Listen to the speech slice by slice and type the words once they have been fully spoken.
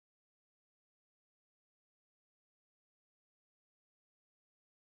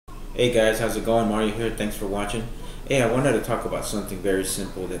Hey guys, how's it going? Mario here. Thanks for watching. Hey, I wanted to talk about something very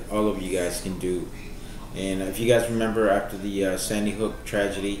simple that all of you guys can do. And if you guys remember, after the Sandy Hook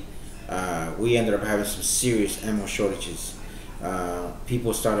tragedy, we ended up having some serious ammo shortages.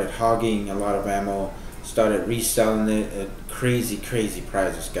 People started hogging a lot of ammo, started reselling it at crazy, crazy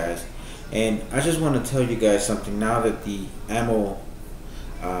prices, guys. And I just want to tell you guys something now that the ammo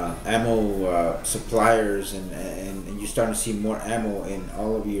suppliers and you're starting to see more ammo in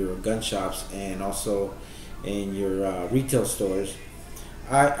all of your gun shops and also in your retail stores.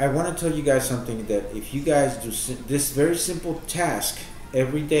 I want to tell you guys something, that if you guys do this very simple task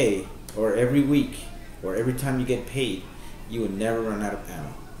every day or every week or every time you get paid, you will never run out of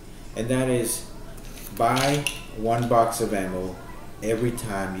ammo. And that is, buy one box of ammo every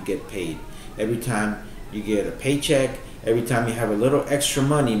time you get paid. Every time you get a paycheck, every time you have a little extra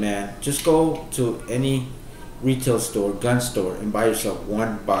money, man, just go to any retail store, gun store, and buy yourself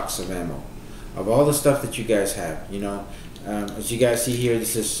one box of ammo of all the stuff that you guys have. As you guys see here,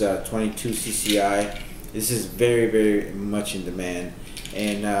 this is 22 CCI. This is very, very much in demand.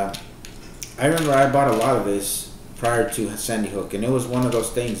 And I remember I bought a lot of this prior to Sandy Hook, and it was one of those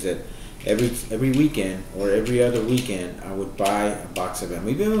things that every weekend or every other weekend I would buy a box of ammo,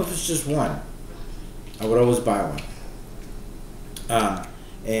 even if it's just one. I would always buy one.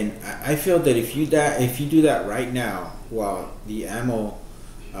 And I feel that if you do that right now, while the ammo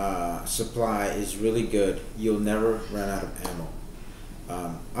supply is really good, you'll never run out of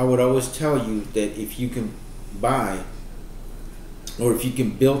ammo. I would always tell you that if you can buy, or if you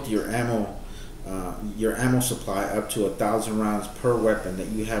can build your ammo supply up to 1,000 rounds per weapon that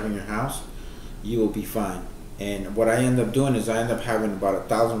you have in your house, you will be fine. And what I end up doing is I end up having about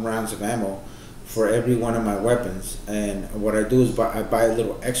 1,000 rounds of ammo for every one of my weapons. And what I do is I buy a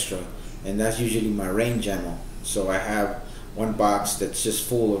little extra, and that's usually my range ammo. So I have one box that's just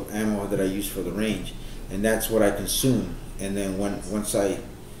full of ammo that I use for the range, and that's what I consume. And then once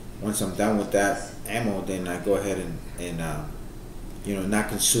I'm done with that ammo, then I go ahead and not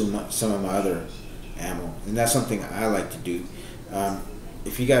consume some of my other ammo. And that's something I like to do.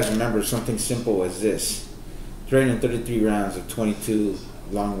 If you guys remember, something simple as this: 333 rounds of 22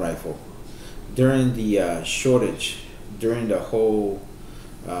 long rifle. During the shortage, during the whole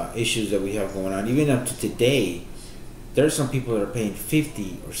issues that we have going on, even up to today, there's some people that are paying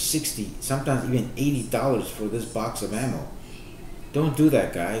 $50 or $60, sometimes even $80 for this box of ammo. Don't do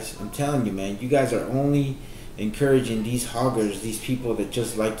that, guys. I'm telling you, man. You guys are only encouraging these hoggers, these people that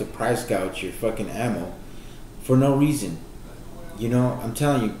just like to price gouge your fucking ammo for no reason. I'm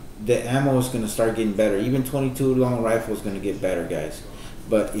telling you, the ammo is going to start getting better. Even 22 long rifle is going to get better, guys.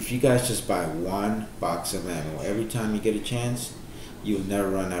 But if you guys just buy one box of ammo every time you get a chance, you'll never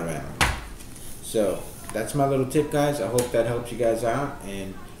run out of ammo. So that's my little tip, guys. I hope that helps you guys out.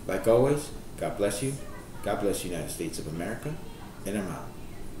 And like always, God bless you. God bless the United States of America. And I'm out.